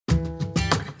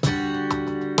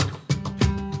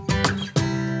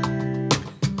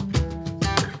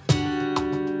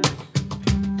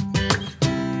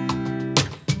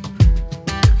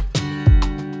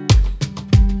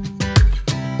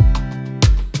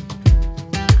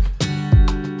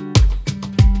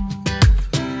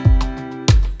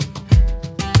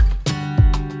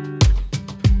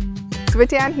we're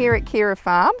down here at Keira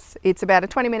Farms. It's about a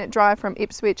 20-minute drive from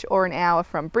Ipswich or an hour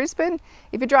from Brisbane.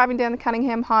 If you're driving down the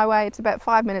Cunningham Highway, it's about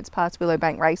 5 minutes past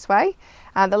Willowbank Raceway.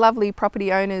 The lovely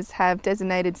property owners have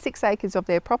designated 6 acres of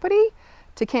their property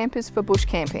to campers for bush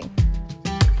camping.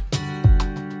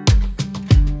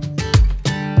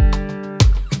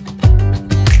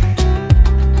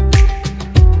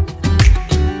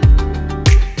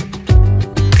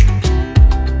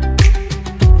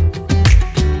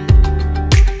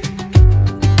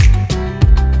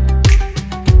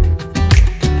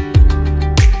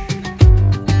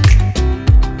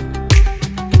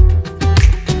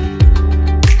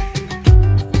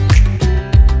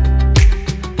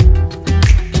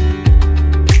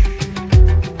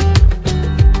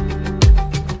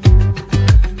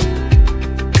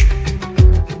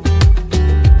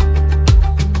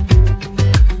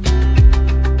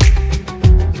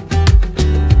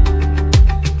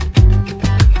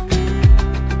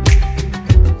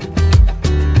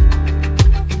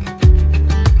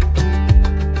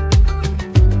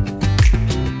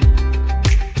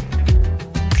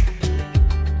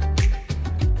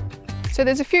 So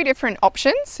there's a few different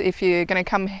options if you're going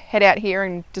to head out here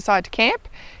and decide to camp.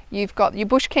 You've got your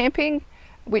bush camping,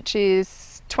 which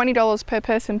is $20 per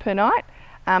person per night,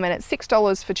 and it's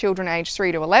 $6 for children aged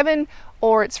 3 to 11,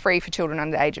 or it's free for children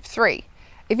under the age of 3.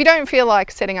 If you don't feel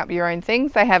like setting up your own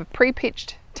things, they have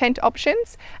pre-pitched tent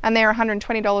options, and they're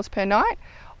 $120 per night.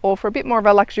 Or for a bit more of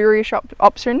a luxurious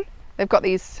option, they've got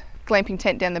these glamping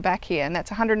tent down the back here, and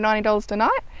that's $190 a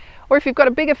night. Or if you've got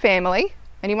a bigger family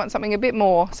and you want something a bit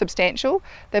more substantial,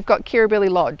 they've got Keira Billy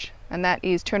Lodge, and that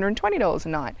is $220 a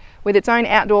night with its own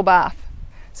outdoor bath.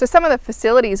 So some of the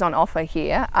facilities on offer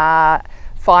here are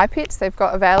fire pits they've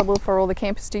got available for all the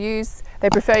campers to use. They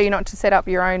prefer you not to set up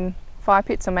your own fire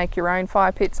pits or make your own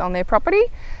fire pits on their property.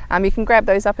 You can grab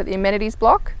those up at the amenities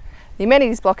block. The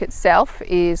amenities block itself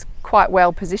is quite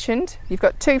well positioned. You've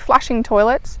got 2 flushing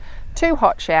toilets, 2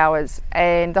 hot showers,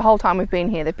 and the whole time we've been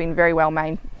here they've been very well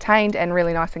maintained and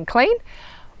really nice and clean.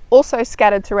 Also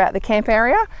scattered throughout the camp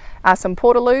area are some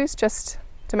portaloos, just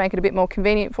to make it a bit more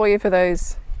convenient for you for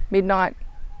those midnight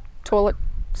toilet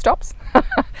stops.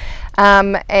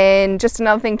 And just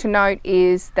another thing to note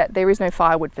is that there is no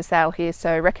firewood for sale here,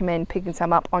 so recommend picking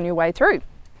some up on your way through.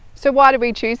 So why did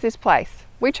we choose this place?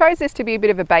 We chose this to be a bit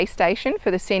of a base station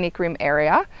for the Scenic Rim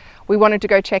area. We wanted to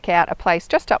go check out a place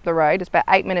just up the road. It's about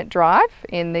an 8-minute drive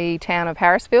in the town of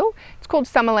Harrisville. It's called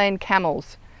Summerland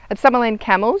Camels. At Summerland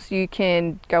Camels you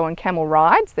can go on camel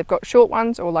rides. They've got short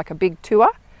ones or like a big tour.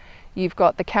 You've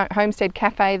got the Homestead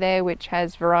Cafe there, which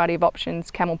has a variety of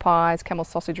options: camel pies, camel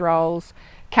sausage rolls,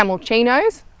 camel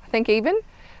chinos, I think even.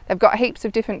 They've got heaps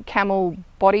of different camel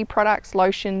body products,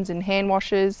 lotions and hand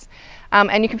washes,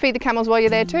 and you can feed the camels while you're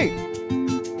there too.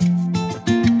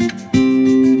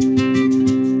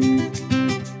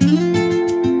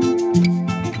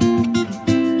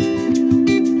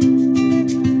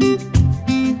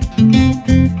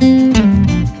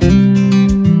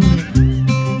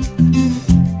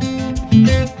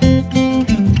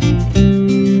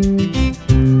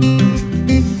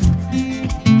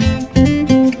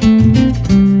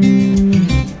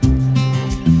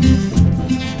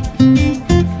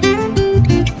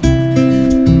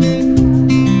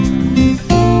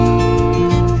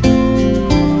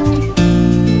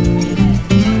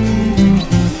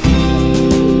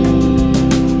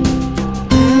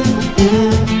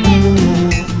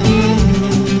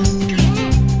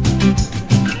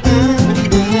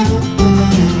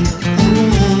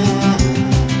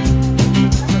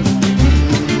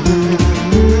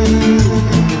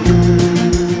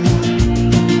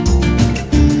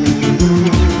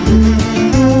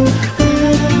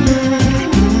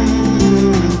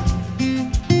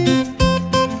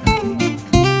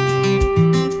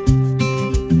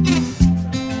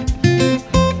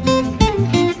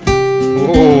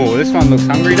 This one looks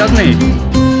hungry, doesn't he?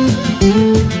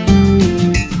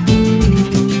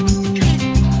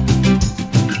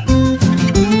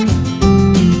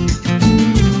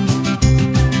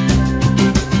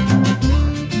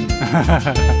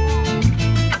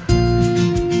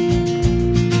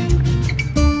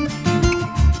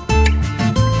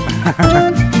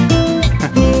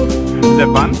 Is that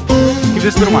fun? Give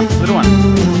this little one, little one.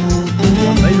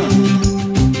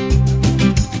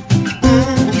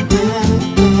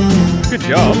 Good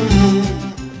job.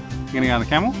 You gonna go on the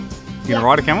camel? You gonna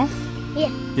ride a camel? Yeah.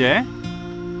 Yeah?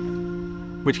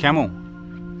 Which camel? I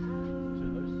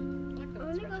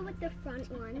want to go with the front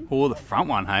one. Oh, the front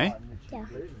one, hey? Yeah.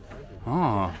 Oh.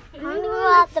 I want to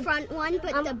go with the front one,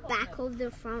 but the back of the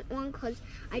front one, because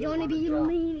I don't want to be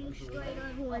leaning straight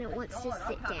over when it wants to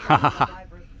sit down.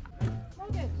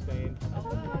 stand.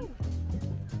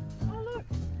 Oh look.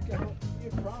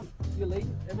 You're front. You're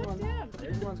leading.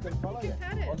 Everyone's going to follow you.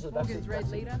 Pat him. Onto the back seat. Red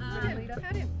leader.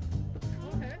 Pat him.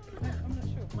 Okay. I'm not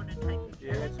sure.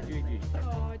 Yeah, it's Gigi.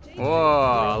 Oh, gee.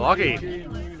 Whoa, Lockie.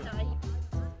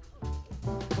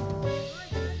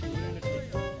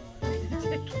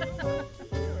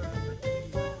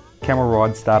 Camel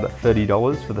rides start at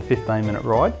 $30 for the 15-minute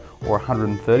ride, or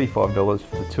 $135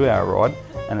 for the 2-hour ride,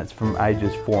 and it's from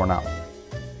ages 4 and up.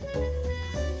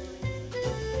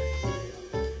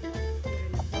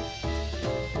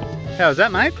 How's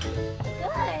that, mate?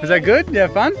 Good. Is that good? You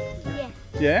have fun? Yeah.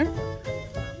 Yeah?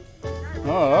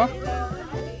 Oh.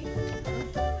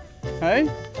 Hey?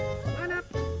 Line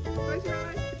up. Close your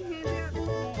eyes. Put your hands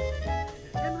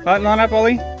out. Right, line up,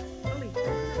 Ollie.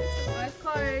 Eyes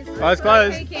closed. Eyes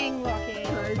closed. Peeking, Lockie.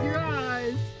 Close your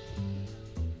eyes.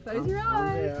 Close your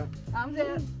eyes. Arms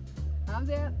out. Arms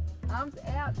out. Arms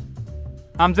out.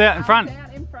 Arms out in front. Arms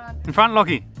out in front. In front,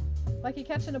 Lockie. Like you're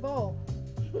catching a ball.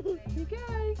 You go.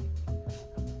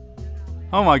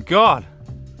 Oh my God.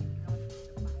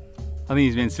 I think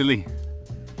he's been silly.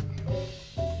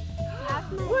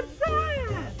 What's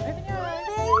that? Open your eyes.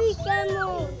 Baby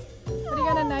camel. What are you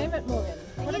going to name it, Morgan?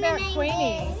 What about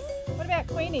Queenie? What about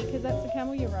Queenie? Because that's the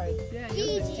camel you rode. Yeah,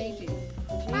 yours is Gigi.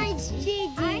 Mine's Gigi.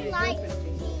 I like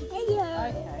Gigi.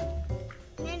 Okay.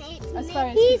 And then it's I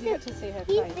suppose because you got to see her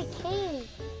he's face. the king.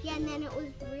 Yeah, and then it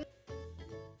was really...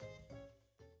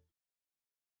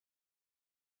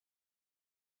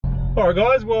 Alright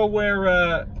guys, well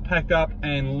we're packed up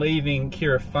and leaving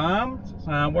Keira Farm.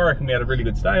 I reckon we had a really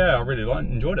good stay. I really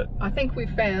enjoyed it. I think we've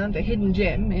found a hidden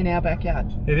gem in our backyard.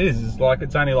 It is.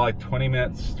 It's only like 20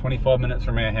 minutes, 25 minutes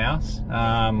from our house.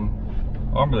 I'm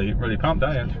really pumped,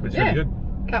 eh? It's really good.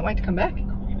 Can't wait to come back.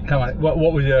 Come on. What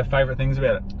was your favourite things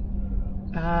about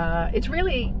it? It's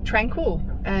really tranquil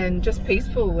and just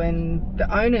peaceful, and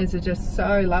the owners are just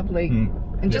so lovely.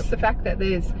 And just the fact that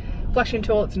there's flushing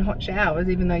toilets and hot showers,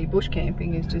 even though you're bush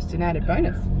camping, is just an added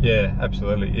bonus. Yeah,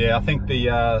 absolutely. Yeah, I think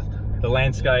the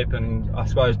landscape and I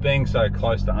suppose being so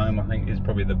close to home, I think is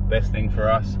probably the best thing for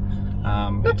us.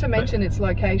 Not to mention its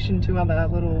location to other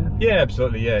little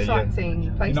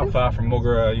sightseeing places. You're not far from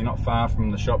Muggera, you're not far from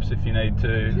the shops if you need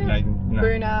to. Yeah. You know,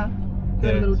 Boona, a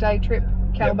little day trip,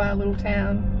 Calabar little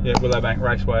town. Yeah, Willowbank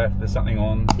Raceway if there's something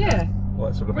on. Yeah. All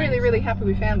that sort of really, things. really happy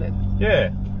we found it.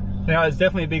 Yeah. Now, it's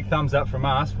definitely a big thumbs up from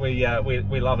us. We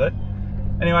love it.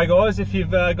 Anyway, guys, if you've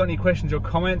got any questions or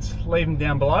comments, leave them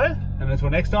down below. And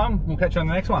until next time, we'll catch you on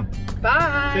the next one.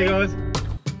 Bye. See you guys.